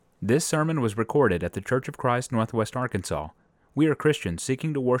This sermon was recorded at the Church of Christ, Northwest Arkansas. We are Christians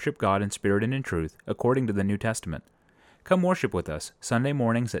seeking to worship God in spirit and in truth, according to the New Testament. Come worship with us Sunday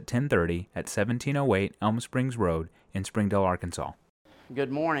mornings at 10:30 at 1708 Elm Springs Road in Springdale, Arkansas.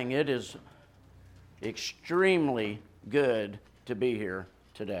 Good morning. It is extremely good to be here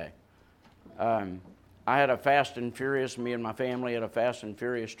today. I had a fast and furious, me and my family had a fast and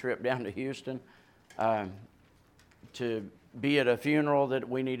furious trip down to Houston to be at a funeral that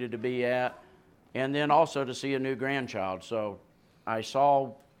we needed to be at, and then also to see a new grandchild. So I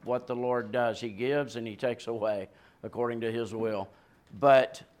saw what the Lord does. He gives and He takes away according to His will.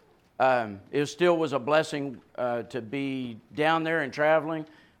 But it still was a blessing to be down there and traveling.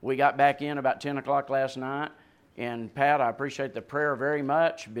 We got back in about 10 o'clock last night. And Pat, I appreciate the prayer very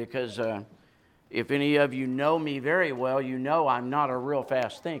much because if any of you know me very well, you know I'm not a real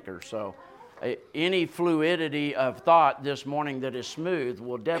fast thinker. So any fluidity of thought this morning that is smooth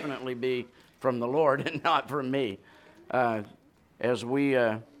will definitely be from the Lord and not from me. As we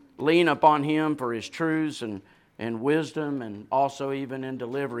lean upon Him for His truths and wisdom, and also even in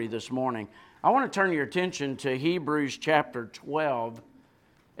delivery this morning. I want to turn your attention to Hebrews chapter 12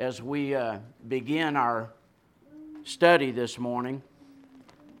 as we begin our study this morning.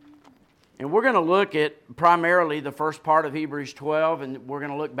 And we're going to look at primarily the first part of Hebrews 12, and we're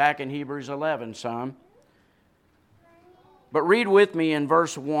going to look back in Hebrews 11 some. But read with me in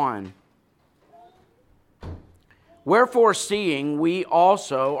verse 1. Wherefore, seeing we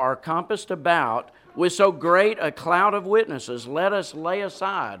also are compassed about with so great a cloud of witnesses, let us lay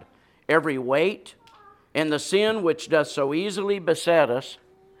aside every weight and the sin which doth so easily beset us,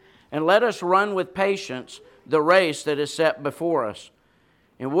 and let us run with patience the race that is set before us.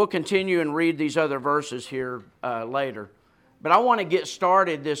 And we'll continue and read these other verses here later. But I want to get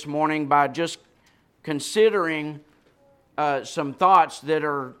started this morning by just considering some thoughts that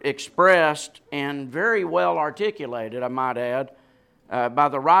are expressed and very well articulated, I might add, by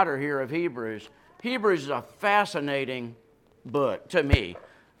the writer here of Hebrews. Hebrews is a fascinating book to me.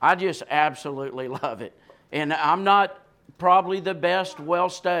 I just absolutely love it. And I'm not probably the best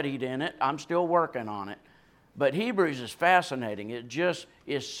well-studied in it. I'm still working on it. But Hebrews is fascinating. It just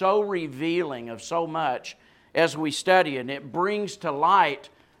is so revealing of so much as we study it. And it brings to light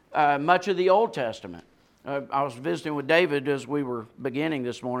much of the Old Testament. I was visiting with David as we were beginning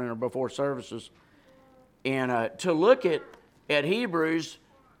this morning or before services. And to look at Hebrews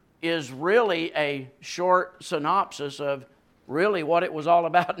is really a short synopsis of really what it was all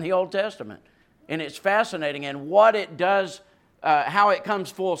about in the Old Testament. And it's fascinating and what it does, how it comes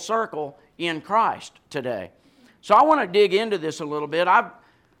full circle in Christ today. So I want to dig into this a little bit. I,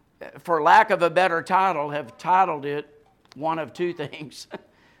 for lack of a better title, have titled it one of two things.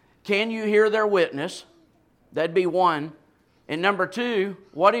 Can you hear their witness? That'd be one. And number two,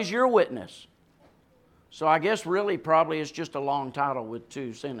 what is your witness? So I guess really probably it's just a long title with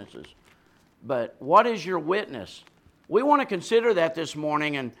two sentences. But what is your witness? We want to consider that this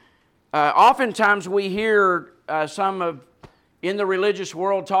morning. And oftentimes we hear some of in the religious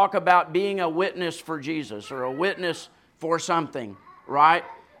world talk about being a witness for Jesus or a witness for something, right?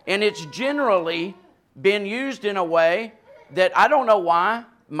 And it's generally been used in a way that I don't know why.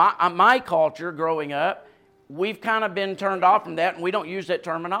 My culture growing up, we've kind of been turned off from that and we don't use that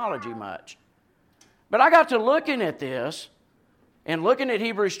terminology much. But I got to looking at this and looking at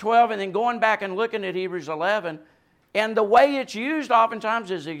Hebrews 12 and then going back and looking at Hebrews 11, and the way it's used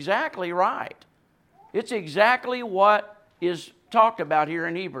oftentimes is exactly right. It's exactly what is talked about here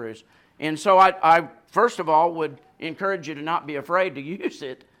in Hebrews. And so I first of all would encourage you to not be afraid to use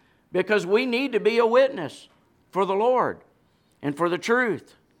it, because we need to be a witness for the Lord and for the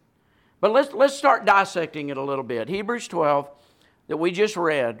truth. But let's start dissecting it a little bit. Hebrews 12 that we just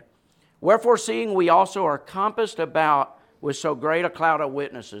read. Wherefore, seeing we also are compassed about with so great a cloud of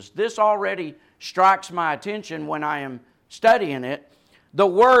witnesses. This already strikes my attention when I am studying it. The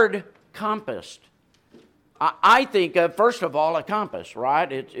word compassed. I think of, first of all, a compass,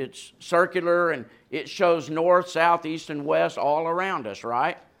 right? It's circular and it shows north, south, east, and west all around us,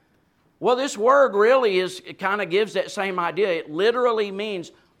 right? Well, this word really it kind of gives that same idea. It literally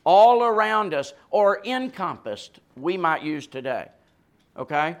means all around us, or encompassed, we might use today.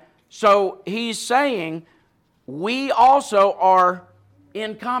 Okay? So he's saying we also are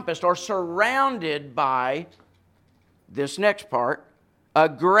encompassed or surrounded by, this next part, a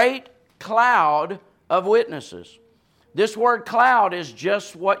great cloud of witnesses. This word cloud is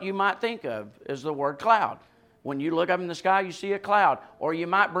just what you might think of as the word cloud. When you look up in the sky, you see a cloud. Or you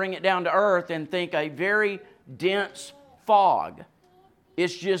might bring it down to earth and think a very dense fog.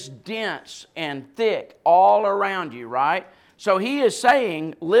 It's just dense and thick all around you, right? So he is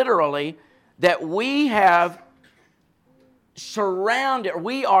saying literally that we are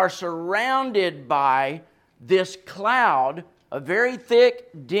surrounded by this cloud, a very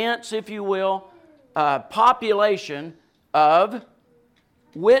thick, dense, if you will, population of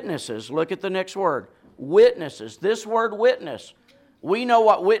witnesses. Look at the next word, witnesses. This word witness, we know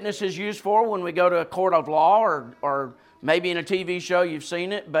what witness is used for when we go to a court of law, or maybe in a TV show you've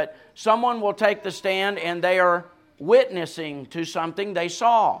seen it, but someone will take the stand and they are witnessing to something they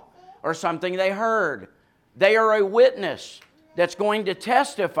saw or something they heard. They are a witness that's going to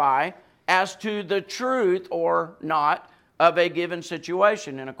testify as to the truth or not of a given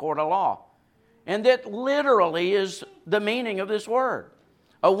situation in a court of law. And that literally is the meaning of this word.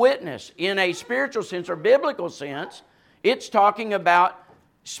 A witness, in a spiritual sense or biblical sense, it's talking about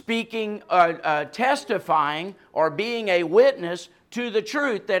speaking, testifying, or being a witness to the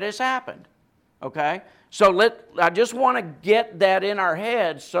truth that has happened. Okay? So I just want to get that in our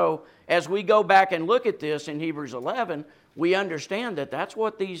heads, so as we go back and look at this in Hebrews 11, we understand that that's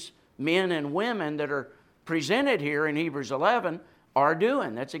what these men and women that are presented here in Hebrews 11 are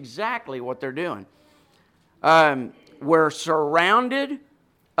doing. That's exactly what they're doing. We're surrounded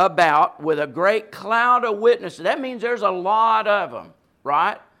about with a great cloud of witnesses. That means there's a lot of them,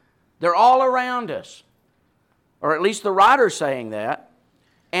 right? They're all around us. Or at least the writer's saying that.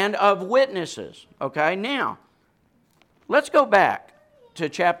 And of witnesses. Okay, now, let's go back to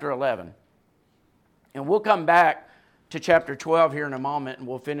chapter 11. And we'll come back to chapter 12 here in a moment, and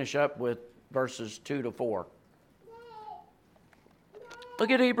we'll finish up with verses 2 to 4.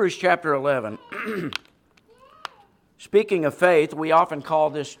 Look at Hebrews chapter 11. Speaking of faith, we often call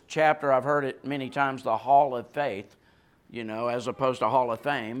this chapter, I've heard it many times, the Hall of Faith, as opposed to Hall of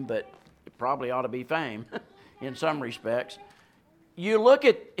Fame, but it probably ought to be fame in some respects. You look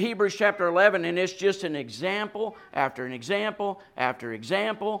at Hebrews chapter 11, and it's just an example after an example after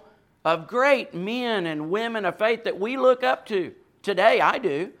example of great men and women of faith that we look up to. Today, I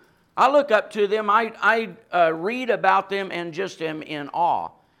do. I look up to them. I read about them and just am in awe.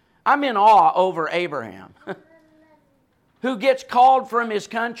 I'm in awe over Abraham, who gets called from his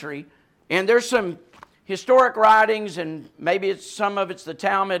country. And there's some historic writings, and maybe some of it's the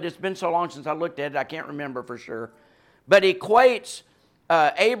Talmud. It's been so long since I looked at it, I can't remember for sure. But equates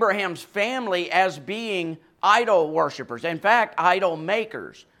Abraham's family as being idol worshipers. In fact, idol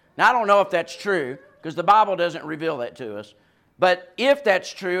makers. Now, I don't know if that's true, because the Bible doesn't reveal that to us. But if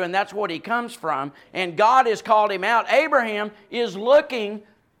that's true, and that's what he comes from, and God has called him out, Abraham is looking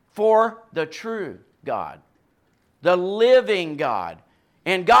for the true God, the living God.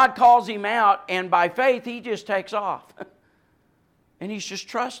 And God calls him out, and by faith, he just takes off. And he's just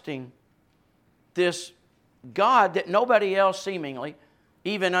trusting this God that nobody else seemingly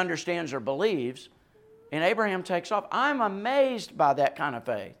even understands or believes. And Abraham takes off. I'm amazed by that kind of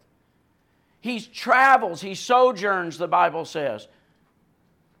faith. He travels, he sojourns, the Bible says,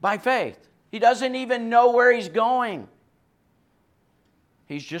 by faith. He doesn't even know where he's going.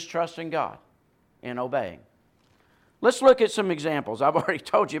 He's just trusting God and obeying. Let's look at some examples. I've already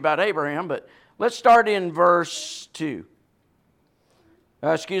told you about Abraham, but let's start in verse 4.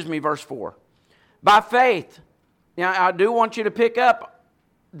 By faith. Now, I do want you to pick up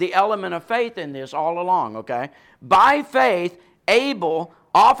the element of faith in this all along, okay? By faith, Abel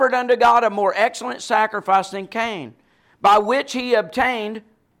offered unto God a more excellent sacrifice than Cain, by which he obtained,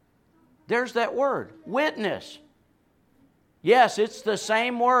 there's that word, witness. Yes, it's the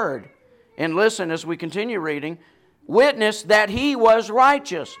same word. And listen as we continue reading, witness that he was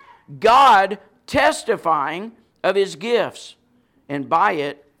righteous, God testifying of his gifts, and by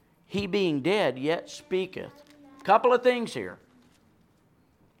it he being dead yet speaketh. A couple of things here.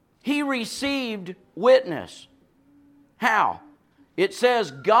 He received witness. How? It says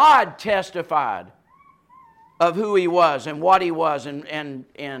God testified of who he was and what he was and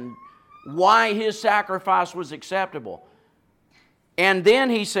why his sacrifice was acceptable. And then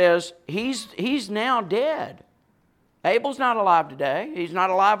he says he's now dead. Abel's not alive today. He's not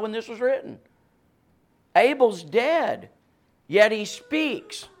alive when this was written. Abel's dead, yet he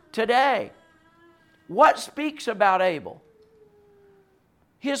speaks today. What speaks about Abel?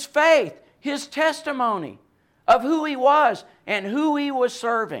 His faith, his testimony of who he was and who he was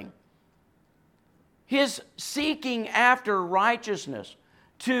serving. His seeking after righteousness,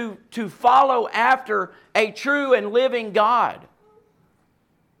 to follow after a true and living God.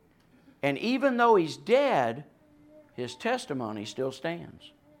 And even though he's dead, his testimony still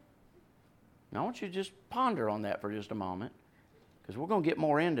stands. Now I want you to just ponder on that for just a moment, because we're going to get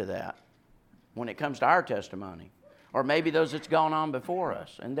more into that when it comes to our testimony. Or maybe those that's gone on before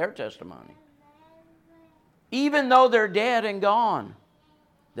us and their testimony. Even though they're dead and gone,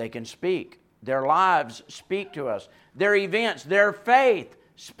 they can speak. Their lives speak to us. Their events, their faith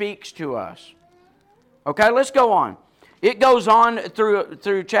speaks to us. Okay, let's go on. It goes on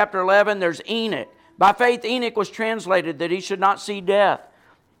through chapter 11. There's Enoch. By faith Enoch was translated that he should not see death,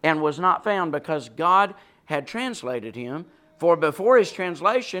 and was not found because God had translated him. For before his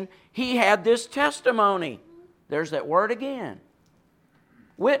translation, he had this testimony. There's that word again.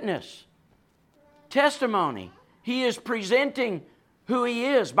 Witness. Testimony. He is presenting who he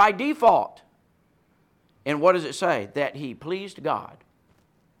is by default. And what does it say? That he pleased God.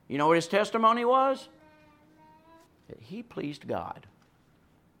 You know what his testimony was? That he pleased God.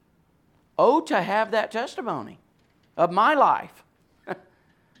 Oh, to have that testimony of my life.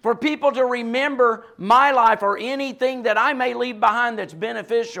 For people to remember my life or anything that I may leave behind that's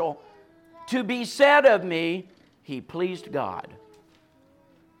beneficial, to be said of me, he pleased God.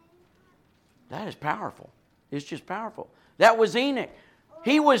 That is powerful. It's just powerful. That was Enoch.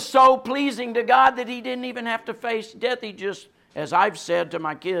 He was so pleasing to God that he didn't even have to face death. He just, as I've said to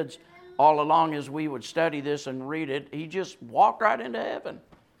my kids all along as we would study this and read it, he just walked right into heaven.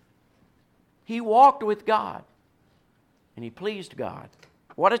 He walked with God. And he pleased God.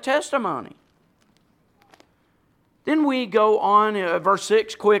 What a testimony. Then we go on, verse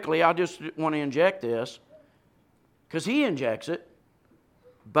 6 quickly. I just want to inject this, because he injects it.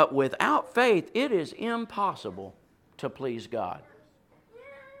 But without faith, it is impossible to please God.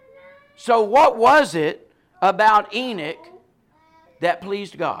 So what was it about Enoch that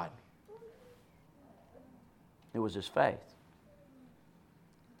pleased God? It was his faith.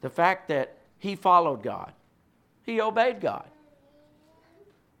 The fact that he followed God. He obeyed God.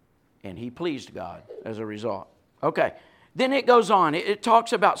 And he pleased God as a result. Okay, then it goes on. It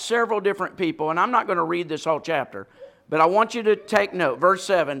talks about several different people, and I'm not going to read this whole chapter, but I want you to take note. Verse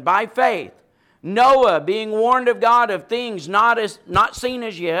 7, by faith, Noah, being warned of God of things not seen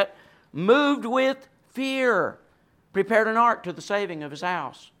as yet, moved with fear, prepared an ark to the saving of his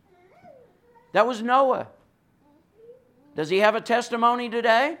house. That was Noah. Does he have a testimony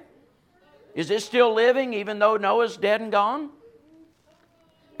today? Is it still living even though Noah's dead and gone?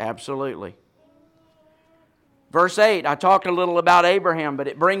 Absolutely. Verse 8, I talked a little about Abraham, but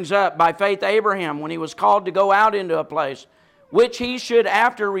it brings up, by faith Abraham, when he was called to go out into a place, which he should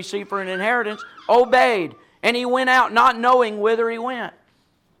after receive for an inheritance, obeyed. And he went out not knowing whither he went.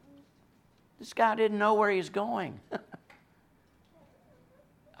 This guy didn't know where he was going.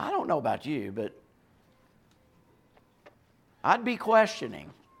 I don't know about you, but I'd be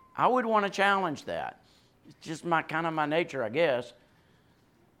questioning. I would want to challenge that. It's just my nature, I guess.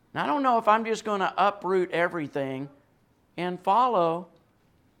 Now, I don't know if I'm just going to uproot everything and follow.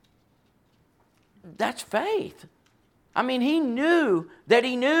 That's faith. I mean, he knew that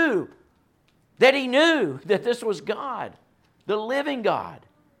this was God, the living God,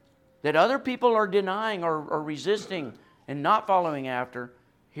 that other people are denying or resisting and not following after.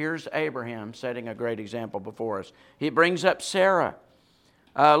 Here's Abraham setting a great example before us. He brings up Sarah.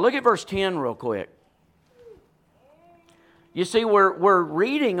 Look at verse 10 real quick. You see, we're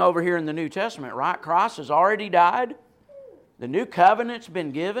reading over here in the New Testament, right? Christ has already died. The new covenant's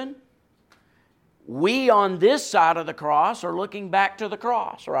been given. We on this side of the cross are looking back to the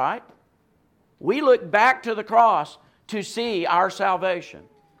cross, right? We look back to the cross to see our salvation,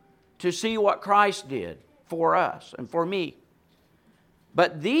 to see what Christ did for us and for me.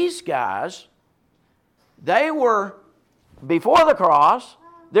 But these guys, they were before the cross,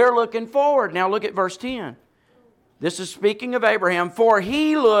 they're looking forward. Now look at verse 10. This is speaking of Abraham. For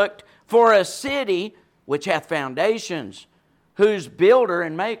he looked for a city which hath foundations, whose builder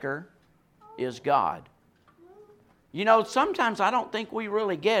and maker is God. You know, sometimes I don't think we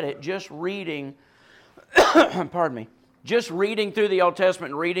really get it just reading, pardon me, just reading through the Old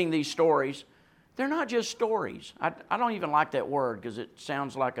Testament and reading these stories. They're not just stories. I don't even like that word because it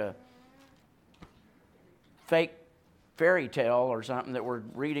sounds like a fake fairy tale or something that we're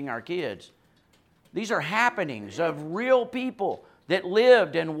reading our kids. These are happenings of real people that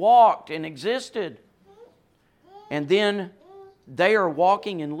lived and walked and existed. And then they are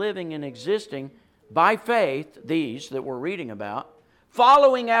walking and living and existing by faith, these that we're reading about,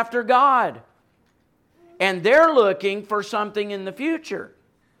 following after God. And they're looking for something in the future.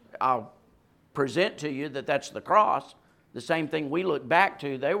 I'll present to you that that's the cross. The same thing we look back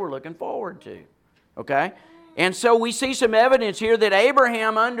to, they were looking forward to. Okay? And so we see some evidence here that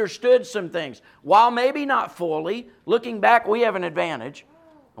Abraham understood some things. While maybe not fully, looking back, we have an advantage.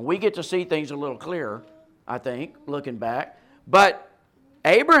 And we get to see things a little clearer, I think, looking back. But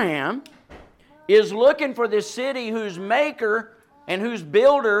Abraham is looking for this city whose maker and whose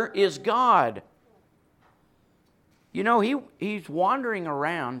builder is God. You know, he's wandering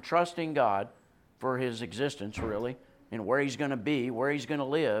around trusting God for his existence, really, and where he's going to be, where he's going to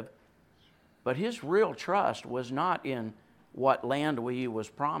live. But his real trust was not in what land he was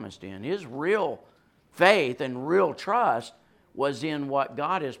promised in. His real faith and real trust was in what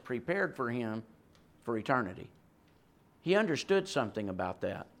God has prepared for him for eternity. He understood something about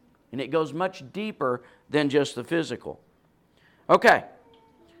that. And it goes much deeper than just the physical. Okay.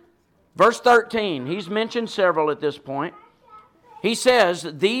 Verse 13, he's mentioned several at this point. He says,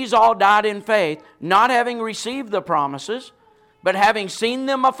 these all died in faith, not having received the promises, but having seen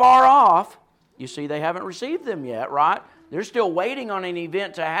them afar off. You see, they haven't received them yet, right? They're still waiting on an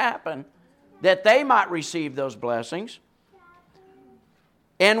event to happen that they might receive those blessings.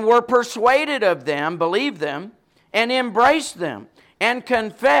 And were persuaded of them, believed them, and embraced them, and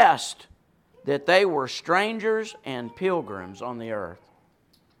confessed that they were strangers and pilgrims on the earth.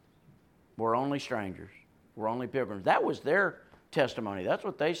 We're only strangers. We're only pilgrims. That was their testimony. That's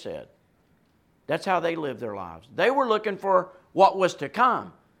what they said. That's how they lived their lives. They were looking for what was to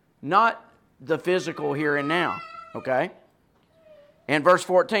come, not the physical here and now. Okay? And verse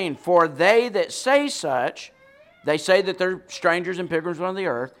 14, for they that say such, they say that they're strangers and pilgrims on the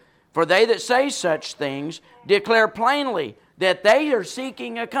earth, for they that say such things declare plainly that they are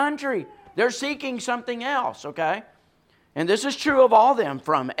seeking a country. They're seeking something else, okay? And this is true of all them,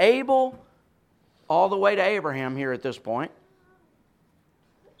 from Abel all the way to Abraham here at this point.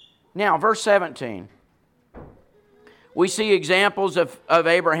 Now, verse 17. We see examples of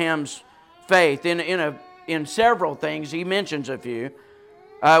Abraham's faith in several things. He mentions a few.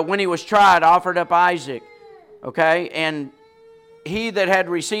 When he was tried, offered up Isaac, okay? And he that had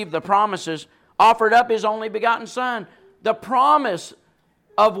received the promises offered up his only begotten son. The promise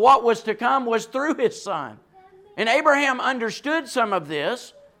of what was to come was through his son. And Abraham understood some of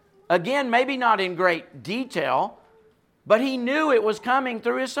this. Again, maybe not in great detail, but he knew it was coming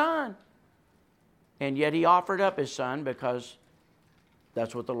through his son. And yet he offered up his son because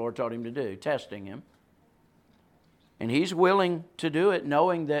that's what the Lord told him to do, testing him. And he's willing to do it,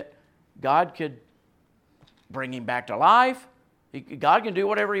 knowing that God could bring him back to life. God can do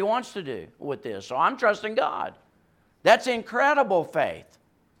whatever he wants to do with this. So I'm trusting God. That's incredible faith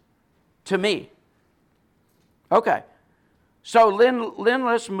to me. Okay. So then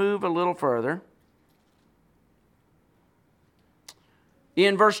let's move a little further.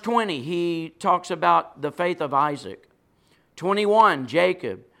 In verse 20, he talks about the faith of Isaac. 21,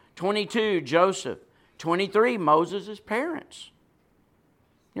 Jacob. 22, Joseph. 23, Moses' parents.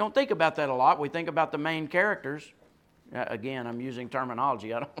 You don't think about that a lot. We think about the main characters. Again, I'm using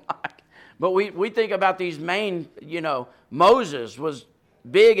terminology I don't like. But we think about these main, Moses was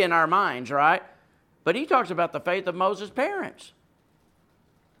big in our minds, right? But he talks about the faith of Moses' parents.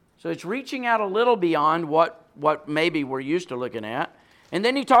 So it's reaching out a little beyond what maybe we're used to looking at. And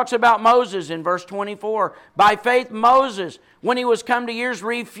then he talks about Moses in verse 24. By faith Moses, when he was come to years,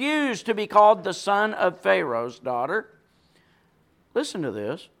 refused to be called the son of Pharaoh's daughter. Listen to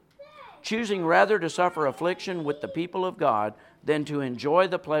this. Choosing rather to suffer affliction with the people of God than to enjoy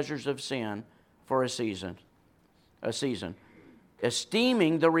the pleasures of sin for a season.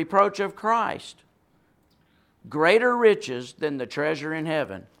 Esteeming the reproach of Christ greater riches than the treasure in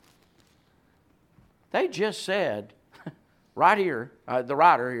heaven. They just said, right here, the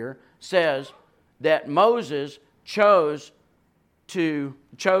writer here says that Moses chose to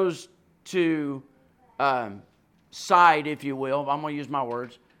side, if you will, I'm going to use my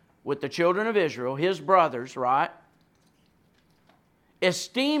words, with the children of Israel, his brothers, right?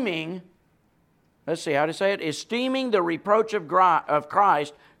 Esteeming, let's see how to say it, esteeming the reproach of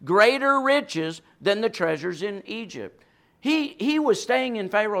Christ greater riches than the treasures in Egypt. He was staying in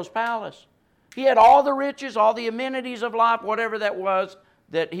Pharaoh's palace. He had all the riches, all the amenities of life, whatever that was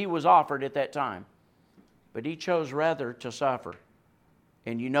that he was offered at that time. But he chose rather to suffer.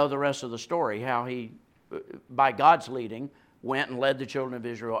 And you know the rest of the story, how he, by God's leading, went and led the children of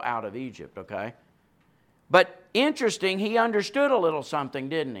Israel out of Egypt, okay? But interesting, he understood a little something,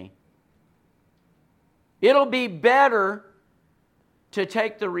 didn't he? It'll be better to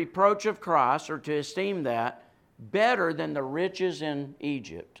take the reproach of Christ, or to esteem that, better than the riches in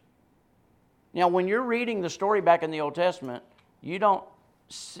Egypt. Now, when you're reading the story back in the Old Testament, you don't,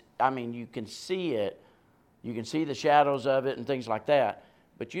 you can see it. You can see the shadows of it and things like that.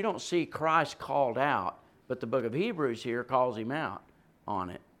 But you don't see Christ called out. But the book of Hebrews here calls him out on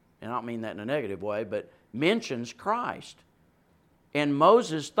it. And I don't mean that in a negative way, but mentions Christ. In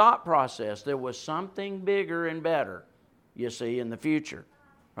Moses' thought process, there was something bigger and better, you see, in the future.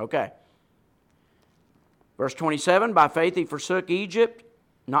 Okay. Verse 27, by faith he forsook Egypt,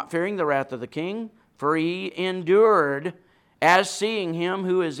 not fearing the wrath of the king, for he endured as seeing him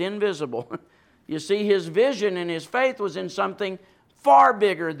who is invisible. You see, his vision and his faith was in something far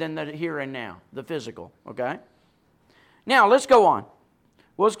bigger than the here and now, the physical, okay? Now, let's go on.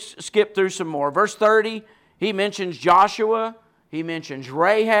 We'll skip through some more. Verse 30, he mentions Joshua. He mentions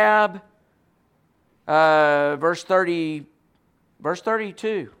Rahab. Verse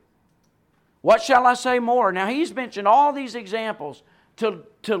 32. What shall I say more? Now, he's mentioned all these examples to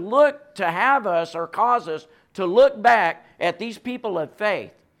have us or cause us to look back at these people of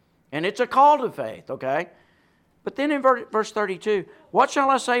faith. And it's a call to faith, okay? But then in verse 32, what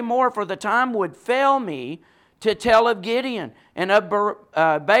shall I say more? For the time would fail me to tell of Gideon and of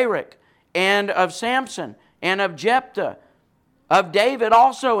Barak and of Samson and of Jephthah, of David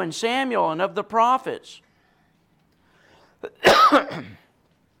also and Samuel and of the prophets.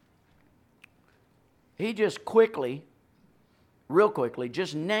 He just real quickly,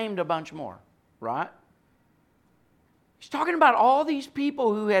 just named a bunch more, right? He's talking about all these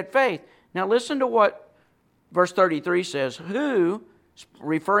people who had faith. Now listen to what verse 33 says. Who,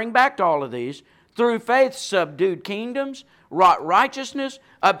 referring back to all of these, through faith subdued kingdoms, wrought righteousness,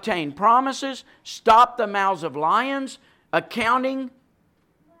 obtained promises, stopped the mouths of lions, got on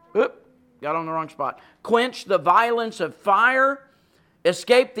the wrong spot, quenched the violence of fire,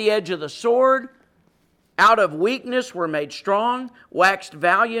 escaped the edge of the sword, out of weakness were made strong, waxed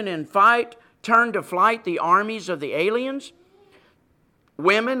valiant in fight, turned to flight the armies of the aliens.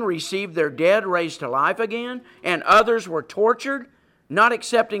 Women received their dead raised to life again, and others were tortured, not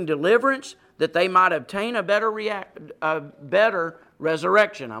accepting deliverance, that they might obtain a better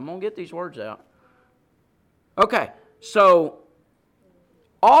resurrection. I'm going to get these words out. Okay, so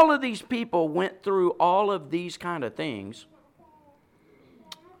all of these people went through all of these kind of things.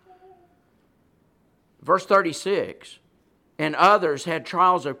 Verse 36, and others had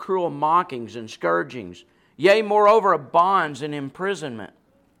trials of cruel mockings and scourgings, yea, moreover, of bonds and imprisonment.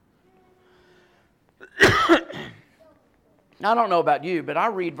 I don't know about you, but I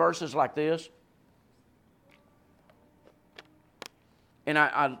read verses like this, and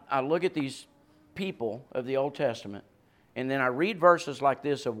I look at these people of the Old Testament, and then I read verses like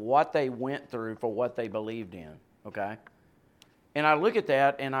this of what they went through for what they believed in, okay? And I look at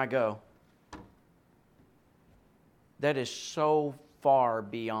that and I go, that is so far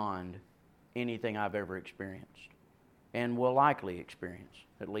beyond anything I've ever experienced and will likely experience,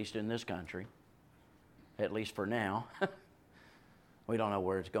 at least in this country, at least for now. We don't know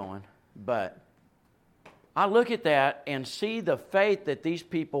where it's going. But I look at that and see the faith that these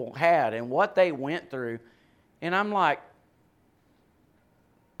people had and what they went through, and I'm like,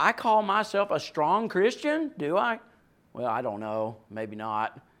 I call myself a strong Christian? Do I? Well, I don't know. Maybe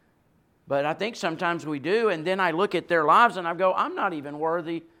not. But I think sometimes we do, and then I look at their lives and I go, I'm not even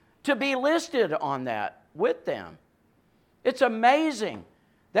worthy to be listed on that with them. It's amazing.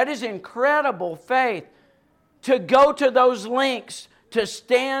 That is incredible faith to go to those lengths to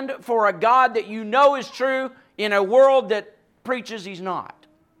stand for a God that you know is true in a world that preaches He's not.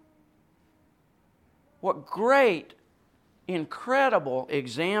 What great, incredible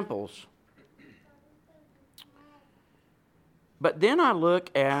examples. But then I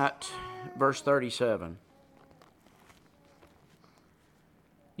look at verse 37.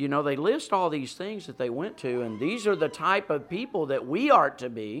 You know, they list all these things that they went to, and these are the type of people that we are to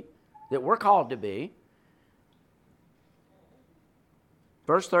be, that we're called to be.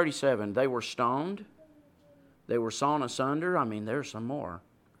 Verse 37, they were stoned. They were sawn asunder. I mean, there's some more.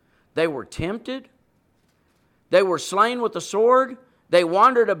 They were tempted. They were slain with the sword. They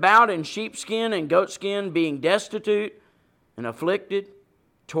wandered about in sheepskin and goatskin, being destitute and afflicted,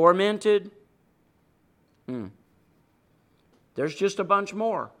 tormented. There's just a bunch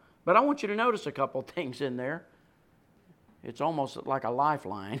more. But I want you to notice a couple things in there. It's almost like a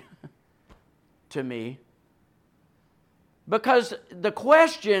lifeline to me. Because the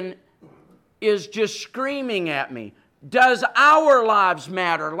question is just screaming at me. Does our lives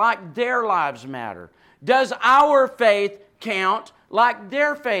matter like their lives matter? Does our faith count like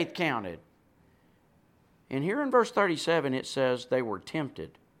their faith counted? And here in verse 37 it says they were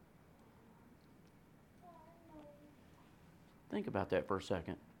tempted. Think about that for a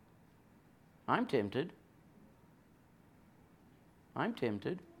second. I'm tempted. I'm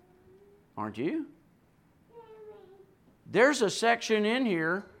tempted. Aren't you? There's a section in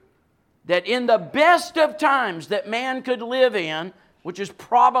here that in the best of times that man could live in, which is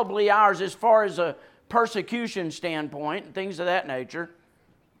probably ours as far as a persecution standpoint and things of that nature,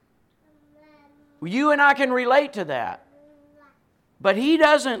 you and I can relate to that. But He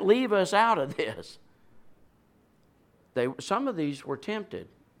doesn't leave us out of this. Some of these were tempted.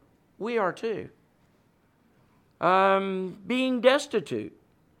 We are too. being destitute,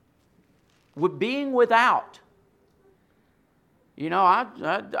 being without. You know,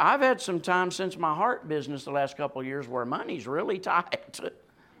 I've had some time since my heart business the last couple of years where money's really tight.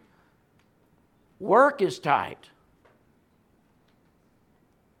 Work is tight.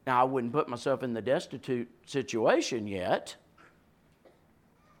 Now, I wouldn't put myself in the destitute situation yet.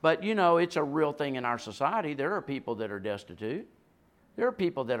 But, you know, it's a real thing in our society. There are people that are destitute. There are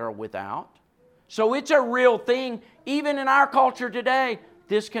people that are without. So it's a real thing. Even in our culture today,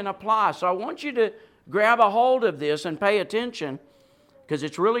 this can apply. So I want you to grab a hold of this and pay attention, because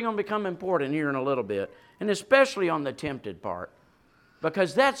it's really going to become important here in a little bit, and especially on the tempted part,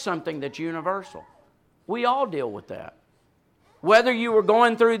 because that's something that's universal. We all deal with that. Whether you were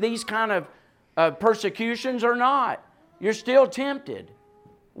going through these kind of persecutions or not, you're still tempted.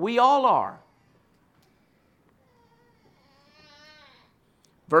 We all are.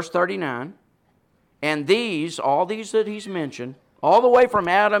 Verse 39, and these, all these that he's mentioned, all the way from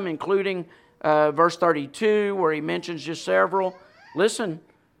Adam, including verse 32, where he mentions just several. Listen,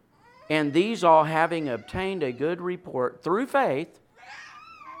 and these all, having obtained a good report through faith,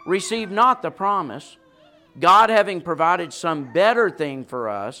 receive not the promise, God having provided some better thing for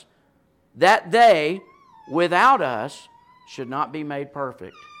us, that they, without us, should not be made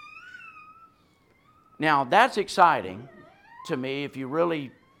perfect. Now, that's exciting to me if you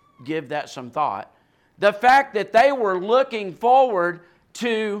really give that some thought. The fact that they were looking forward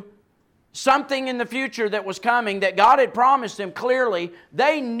to something in the future that was coming, that God had promised them clearly.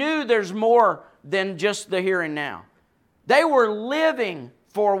 They knew there's more than just the here and now. They were living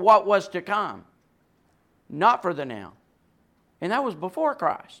for what was to come, not for the now. And that was before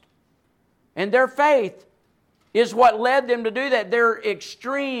Christ. And their faith is what led them to do that. Their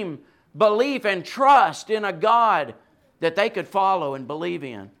extreme belief and trust in a God that they could follow and believe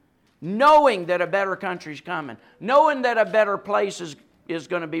in, knowing that a better country's coming, knowing that a better place is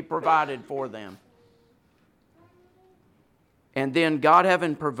going to be provided for them. And then God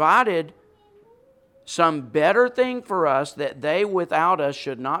having provided some better thing for us, that they without us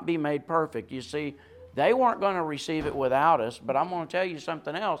should not be made perfect. You see, they weren't going to receive it without us, but I'm going to tell you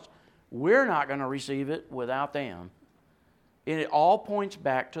something else. We're not going to receive it without them. And it all points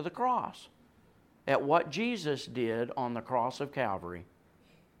back to the cross, at what Jesus did on the cross of Calvary.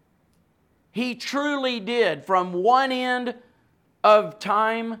 He truly did, from one end of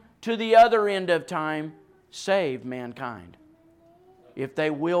time to the other end of time, save mankind, if they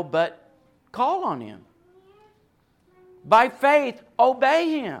will but call on Him. By faith,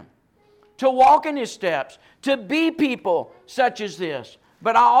 obey Him, to walk in His steps, to be people such as this.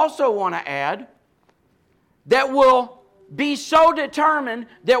 But I also want to add that will be so determined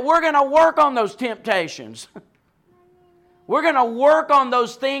that we're going to work on those temptations. We're going to work on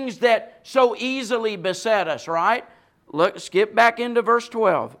those things that so easily beset us, right? Look, skip back into verse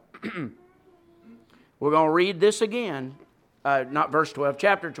 12. We're going to read this again. Not verse 12,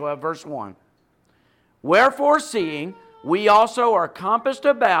 chapter 12, verse 1. Wherefore, seeing we also are compassed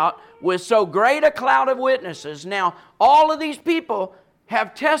about with so great a cloud of witnesses. Now, all of these people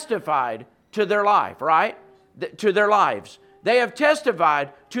have testified to their life, right? To their lives. They have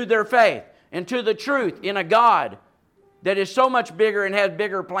testified to their faith and to the truth in a God that is so much bigger and has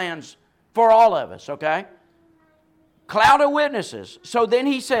bigger plans for all of us, okay? Cloud of witnesses. So then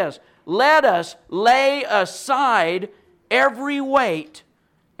he says, let us lay aside every weight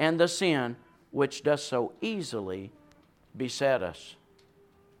and the sin which does so easily beset us.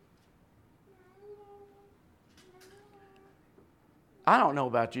 I don't know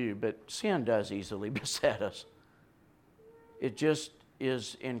about you, but sin does easily beset us. It just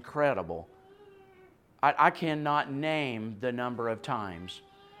is incredible. I cannot name the number of times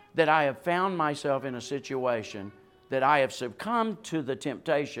that I have found myself in a situation that I have succumbed to the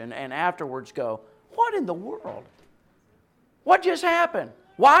temptation and afterwards go, what in the world? What just happened?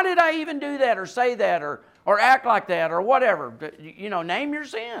 Why did I even do that or say that or act like that or whatever? You know, name your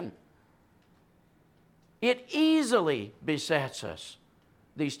sin. It easily besets us,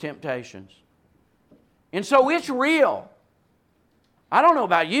 these temptations. And so it's real. I don't know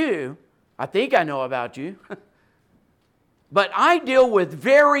about you. I think I know about you. But I deal with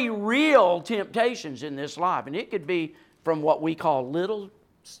very real temptations in this life. And it could be from what we call little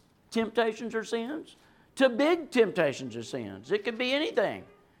temptations or sins to big temptations or sins. It could be anything.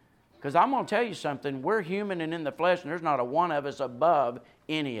 Because I'm going to tell you something. We're human and in the flesh, and there's not a one of us above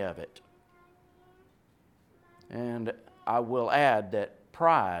any of it. And I will add that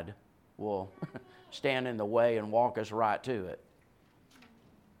pride will stand in the way and walk us right to it.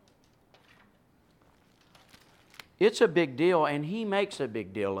 It's a big deal, and he makes a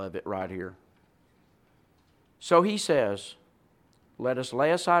big deal of it right here. So he says, let us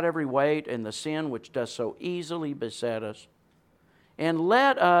lay aside every weight and the sin which does so easily beset us, and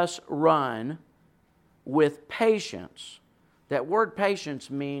let us run with patience. That word patience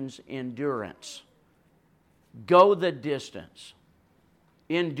means endurance. Go the distance.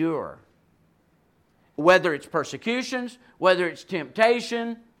 Endure. Whether it's persecutions, whether it's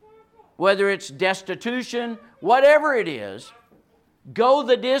temptation, whether it's destitution, whatever it is, go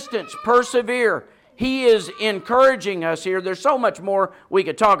the distance, persevere. He is encouraging us here. There's so much more we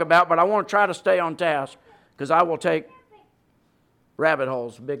could talk about, but I want to try to stay on task because I will take rabbit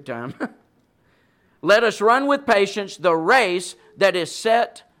holes big time. Let us run with patience the race that is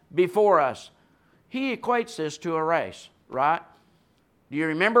set before us. He equates this to a race, right? Do you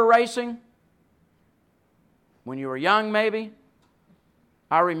remember racing? When you were young, maybe?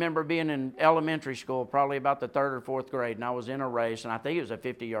 I remember being in elementary school, probably about the 3rd or 4th grade, and I was in a race, and I think it was a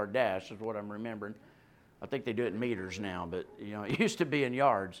 50-yard dash is what I'm remembering. I think they do it in meters now, but it used to be in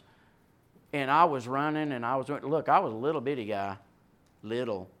yards. And I was running, and I was a little bitty guy,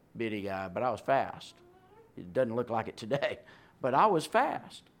 but I was fast. It doesn't look like it today, but I was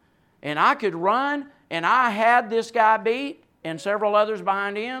fast. And I could run, and I had this guy beat and several others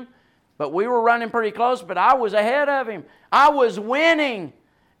behind him, but we were running pretty close, but I was ahead of him. I was winning,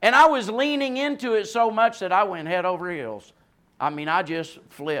 and I was leaning into it so much that I went head over heels. I just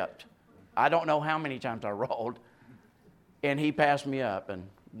flipped. I don't know how many times I rolled, and he passed me up and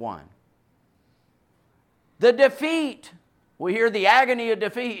won. The defeat. We hear the agony of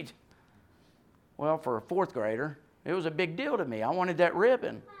defeat. Well, for a 4th grader, it was a big deal to me. I wanted that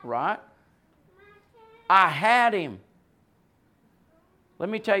ribbon, right? I had him. Let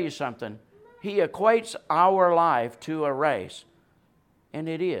me tell you something. He equates our life to a race, and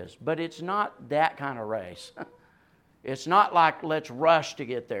it is, but it's not that kind of race. It's not like let's rush to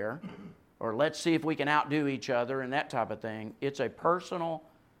get there, or let's see if we can outdo each other and that type of thing. It's a personal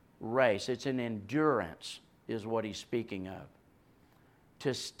race. It's an endurance is what he's speaking of.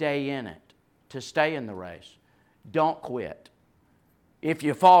 To stay in it, to stay in the race. Don't quit. If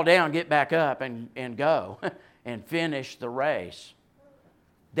you fall down, get back up and go and finish the race.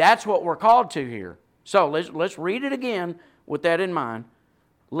 That's what we're called to here. So let's read it again with that in mind.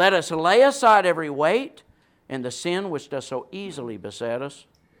 Let us lay aside every weight and the sin which does so easily beset us,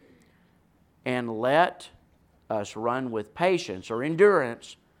 and let us run with patience or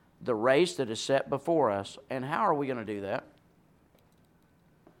endurance the race that is set before us. And how are we going to do that?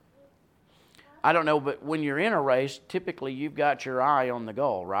 I don't know, but when you're in a race, typically you've got your eye on the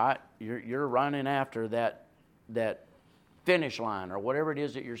goal, right? You're running after that finish line or whatever it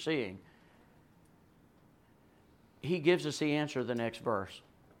is that you're seeing. He gives us the answer to the next verse.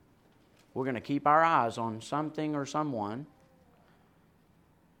 We're going to keep our eyes on something or someone.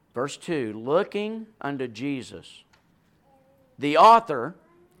 Verse 2, looking unto Jesus, the author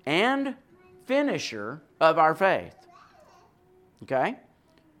and finisher of our faith. Okay?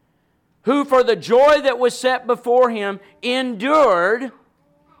 Who for the joy that was set before him endured,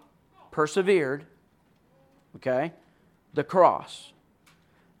 persevered, okay, the cross,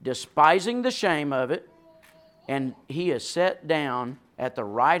 despising the shame of it, and he is set down at the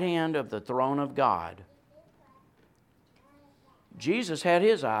right hand of the throne of God. Jesus had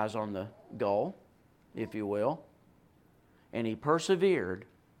his eyes on the goal, if you will, and he persevered,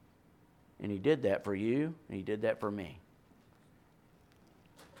 and he did that for you, and he did that for me.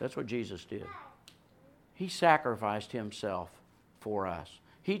 That's what Jesus did. He sacrificed himself for us.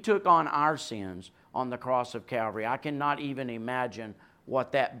 He took on our sins on the cross of Calvary. I cannot even imagine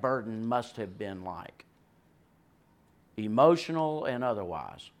what that burden must have been like, emotional and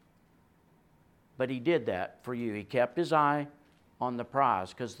otherwise. But he did that for you. He kept his eye on the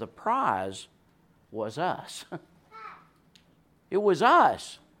prize, because the prize was us. It was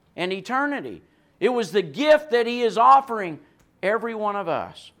us and eternity. It was the gift that he is offering every one of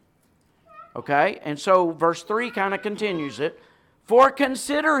us. Okay? And so verse 3 kind of continues it. For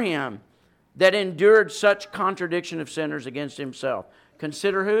consider him that endured such contradiction of sinners against himself.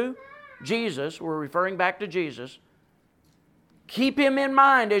 Consider who? Jesus. We're referring back to Jesus. Keep him in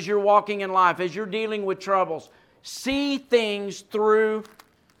mind as you're walking in life, as you're dealing with troubles. See things through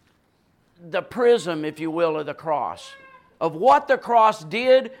the prism, if you will, of the cross, of what the cross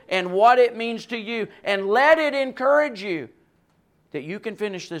did and what it means to you. And let it encourage you that you can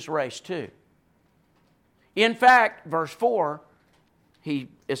finish this race too. In fact, verse 4, he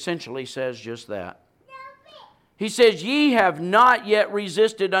essentially says just that. He says, ye have not yet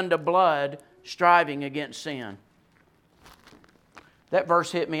resisted unto blood, striving against sin. That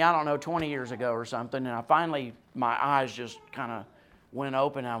verse hit me, 20 years ago or something, and my eyes just kind of went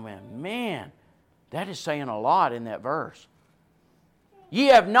open. I went, man, That is saying a lot in that verse. Ye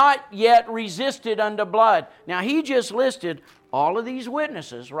have not yet resisted unto blood. Now, he just listed all of these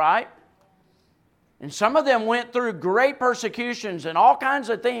witnesses, right? And some of them went through great persecutions and all kinds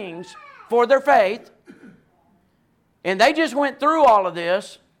of things for their faith. And they just went through all of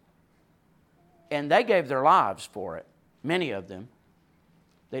this, and they gave their lives for it. Many of them.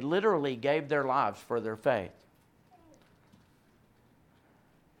 They literally gave their lives for their faith.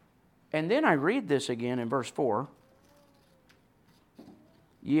 And then I read this again in verse 4.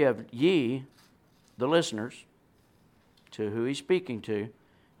 Ye, the listeners, to who he's speaking to,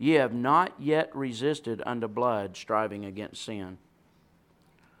 ye have not yet resisted unto blood, striving against sin.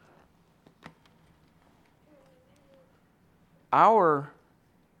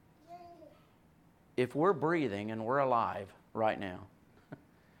 If we're breathing and we're alive right now,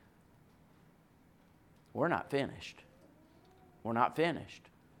 we're not finished. We're not finished.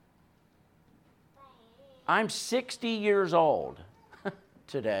 I'm 60 years old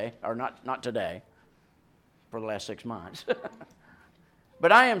today, or not today, for the last 6 months.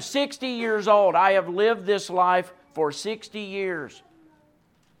 But I am 60 years old. I have lived this life for 60 years.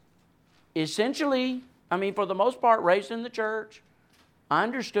 Essentially, for the most part, raised in the church. I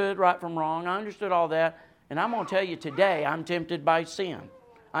understood right from wrong. I understood all that. And I'm going to tell you today, I'm tempted by sin.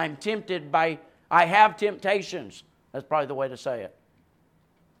 I have temptations. That's probably the way to say it.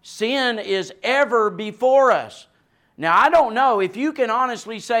 Sin is ever before us. Now, I don't know if you can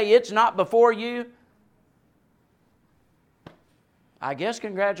honestly say it's not before you. I guess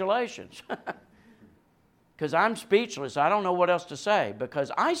congratulations. Because I'm speechless. I don't know what else to say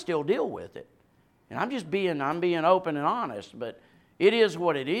because I still deal with it. And I'm being open and honest, but it is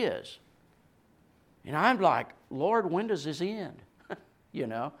what it is. And I'm like, Lord, when does this end?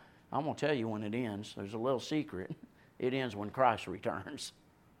 I'm going to tell you when it ends. There's a little secret. It ends when Christ returns.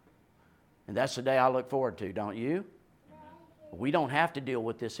 And that's the day I look forward to, don't you? We don't have to deal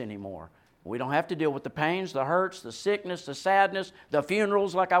with this anymore. We don't have to deal with the pains, the hurts, the sickness, the sadness, the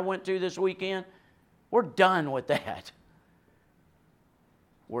funerals like I went to this weekend. We're done with that.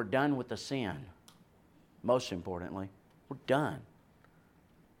 We're done with the sin. Most importantly, we're done.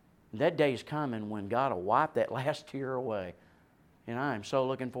 That day's coming when God will wipe that last tear away. And I am so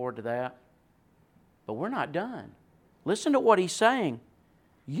looking forward to that. But we're not done. Listen to what he's saying.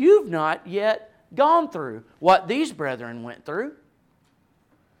 You've not yet gone through what these brethren went through.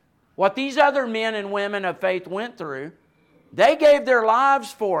 What these other men and women of faith went through. They gave their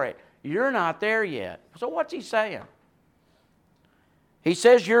lives for it. You're not there yet. So what's he saying? He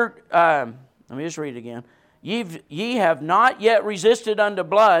says let me just read it again. Ye have not yet resisted unto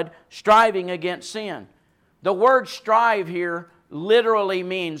blood, striving against sin. The word strive here literally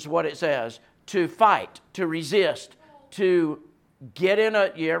means what it says. To fight, to resist, to get in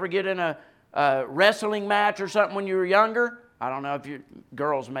you ever get in a wrestling match or something when you were younger? I don't know if you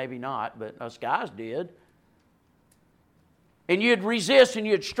girls maybe not, but us guys did. And you'd resist and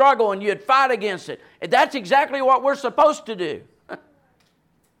you'd struggle and you'd fight against it. And that's exactly what we're supposed to do.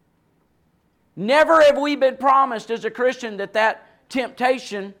 Never have we been promised as a Christian that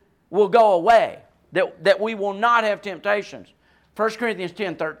temptation will go away, that we will not have temptations. 1 Corinthians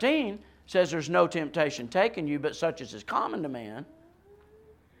 10:13 says there's no temptation taken you, but such as is common to man.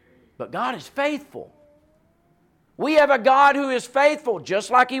 But God is faithful. We have a God who is faithful, just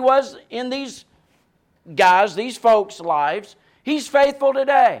like He was in these guys, these folks' lives. He's faithful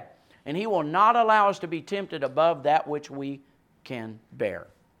today. And He will not allow us to be tempted above that which we can bear,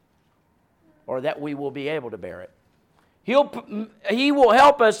 or that we will be able to bear it. He will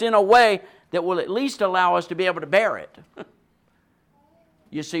help us in a way that will at least allow us to be able to bear it.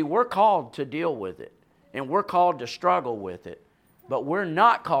 You see, we're called to deal with it, and we're called to struggle with it, but we're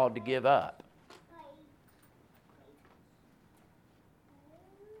not called to give up.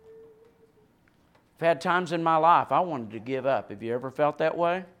 I've had times in my life I wanted to give up. Have you ever felt that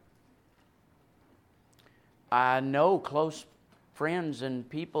way? I know close friends and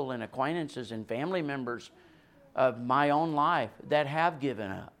people and acquaintances and family members of my own life that have given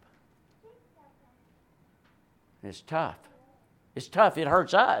up. It's tough. It's tough. It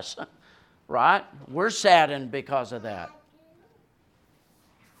hurts us, right? We're saddened because of that.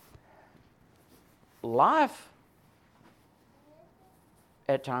 Life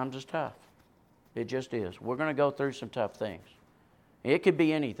at times is tough. It just is. We're going to go through some tough things. It could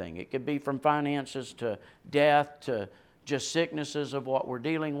be anything. It could be from finances to death to just sicknesses of what we're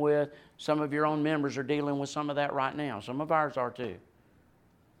dealing with. Some of your own members are dealing with some of that right now. Some of ours are too.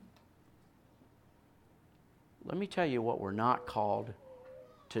 Let me tell you what we're not called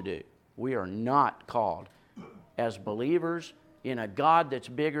to do. We are not called as believers in a God that's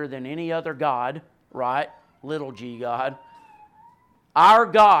bigger than any other God right? Little g God. Our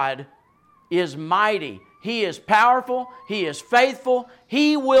God is mighty. He is powerful. He is faithful.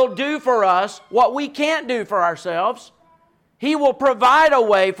 He will do for us what we can't do for ourselves. He will provide a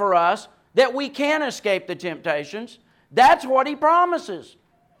way for us that we can escape the temptations. That's what He promises.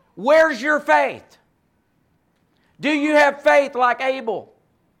 Where's your faith? Do you have faith like Abel?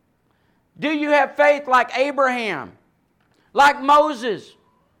 Do you have faith like Abraham? Like Moses?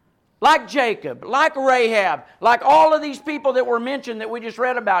 Like Jacob? Like Rahab? Like all of these people that were mentioned that we just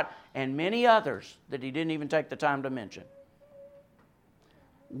read about, and many others that he didn't even take the time to mention.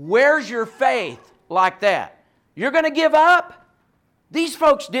 Where's your faith like that? You're going to give up? These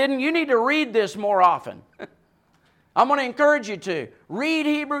folks didn't. You need to read this more often. I'm going to encourage you to. Read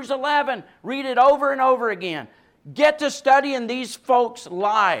Hebrews 11. Read it over and over again. Get to studying these folks'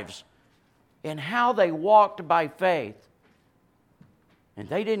 lives and how they walked by faith. And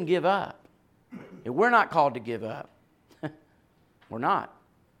they didn't give up. And we're not called to give up. We're not.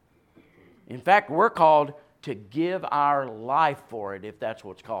 In fact, we're called to give our life for it, if that's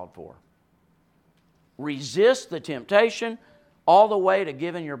what's called for. Resist the temptation all the way to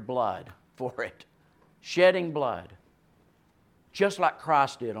giving your blood for it. Shedding blood. Just like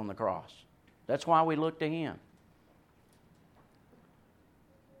Christ did on the cross. That's why we look to Him.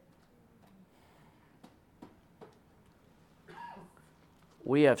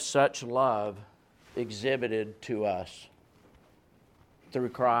 We have such love exhibited to us through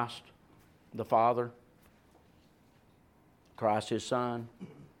Christ, the Father, Christ His Son,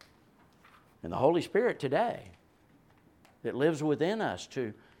 and the Holy Spirit today that lives within us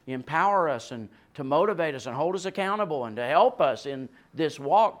to empower us and to motivate us and hold us accountable and to help us in this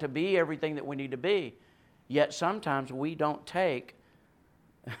walk to be everything that we need to be. Yet sometimes we don't take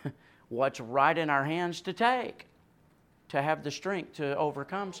what's right in our hands to take, to have the strength to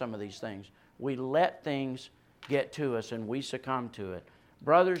overcome some of these things. We let things get to us and we succumb to it.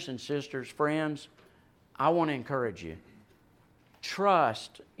 Brothers and sisters, friends, I want to encourage you.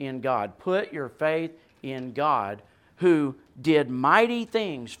 Trust in God. Put your faith in God, who did mighty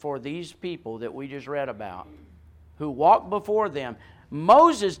things for these people that we just read about, who walked before them.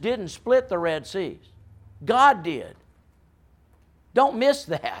 Moses didn't split the Red Seas. God did. Don't miss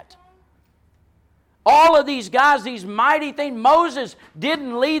that. All of these guys, these mighty things, Moses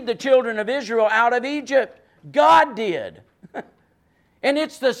didn't lead the children of Israel out of Egypt. God did. And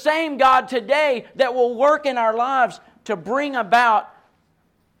it's the same God today that will work in our lives to bring about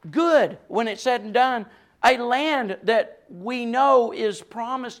good, when it's said and done, a land that we know is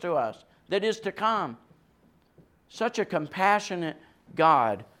promised to us, that is to come. Such a compassionate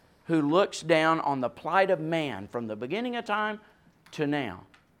God who looks down on the plight of man from the beginning of time to now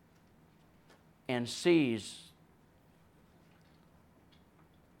and sees.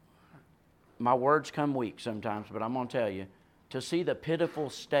 My words come weak sometimes, but I'm going to tell you, to see the pitiful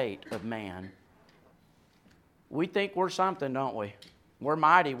state of man. We think we're something, don't we? We're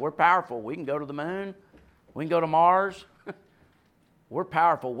mighty, we're powerful. We can go to the moon, we can go to Mars. We're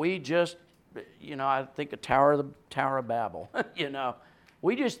powerful. We just, I think of Tower of Babel.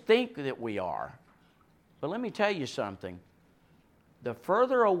 We just think that we are. But let me tell you something. The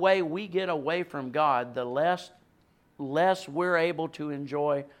further away we get away from God, the less we're able to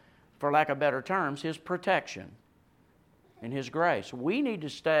enjoy, for lack of better terms, His protection and His grace. We need to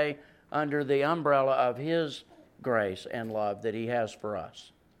stay under the umbrella of His grace and love that He has for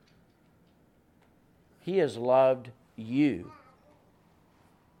us. He has loved you.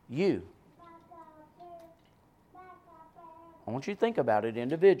 You. I want you to think about it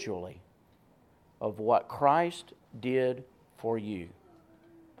individually, of what Christ did for you.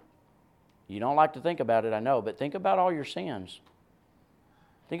 You don't like to think about it, I know, but think about all your sins.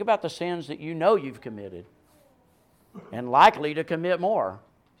 Think about the sins that you know you've committed and likely to commit more.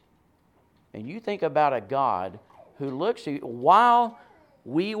 And you think about a God who looks at you. While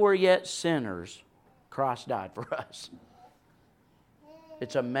we were yet sinners, Christ died for us.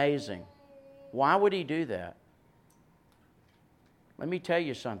 It's amazing. Why would He do that? Let me tell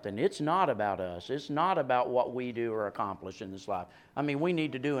you something. It's not about us. It's not about what we do or accomplish in this life. I mean, we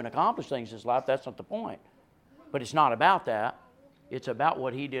need to do and accomplish things in this life. That's not the point. But it's not about that. It's about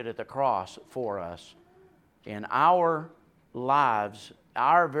what He did at the cross for us. In our lives,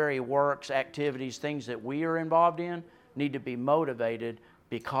 our very works, activities, things that we are involved in need to be motivated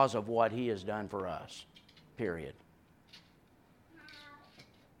because of what He has done for us. Period.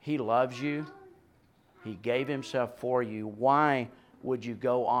 He loves you. He gave Himself for you. Why would you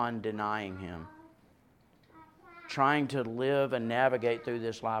go on denying Him? Trying to live and navigate through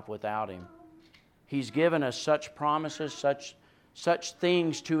this life without Him. He's given us such promises, such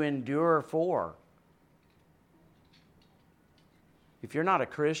things to endure for. If you're not a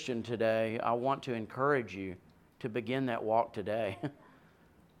Christian today, I want to encourage you to begin that walk today.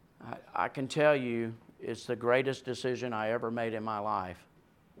 I can tell you it's the greatest decision I ever made in my life.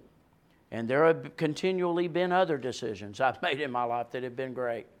 And there have continually been other decisions I've made in my life that have been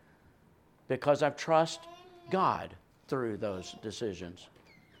great because I've trusted God through those decisions.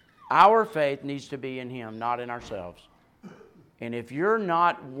 Our faith needs to be in Him, not in ourselves. And if you're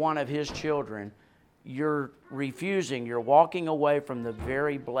not one of His children, you're refusing, you're walking away from the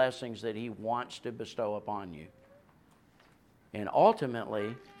very blessings that He wants to bestow upon you. And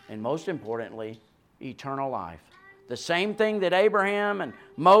ultimately, and most importantly, eternal life. The same thing that Abraham and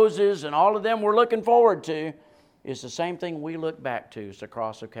Moses and all of them were looking forward to is the same thing we look back to, is the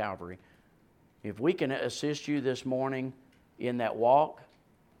cross of Calvary. If we can assist you this morning in that walk,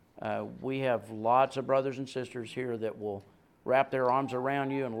 we have lots of brothers and sisters here that will wrap their arms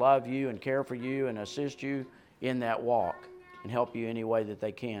around you and love you and care for you and assist you in that walk and help you any way that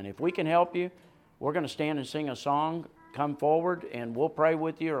they can. If we can help you, we're going to stand and sing a song. Come forward and we'll pray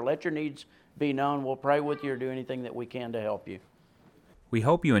with you, or let your needs be known. We'll pray with you or do anything that we can to help you. We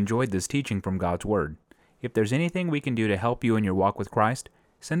hope you enjoyed this teaching from God's Word. If there's anything we can do to help you in your walk with Christ,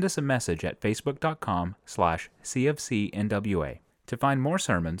 send us a message at facebook.com/CFCNWA. To find more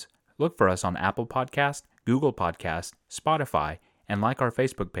sermons, look for us on Apple Podcasts, Google Podcasts, Spotify, and like our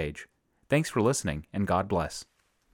Facebook page. Thanks for listening, and God bless.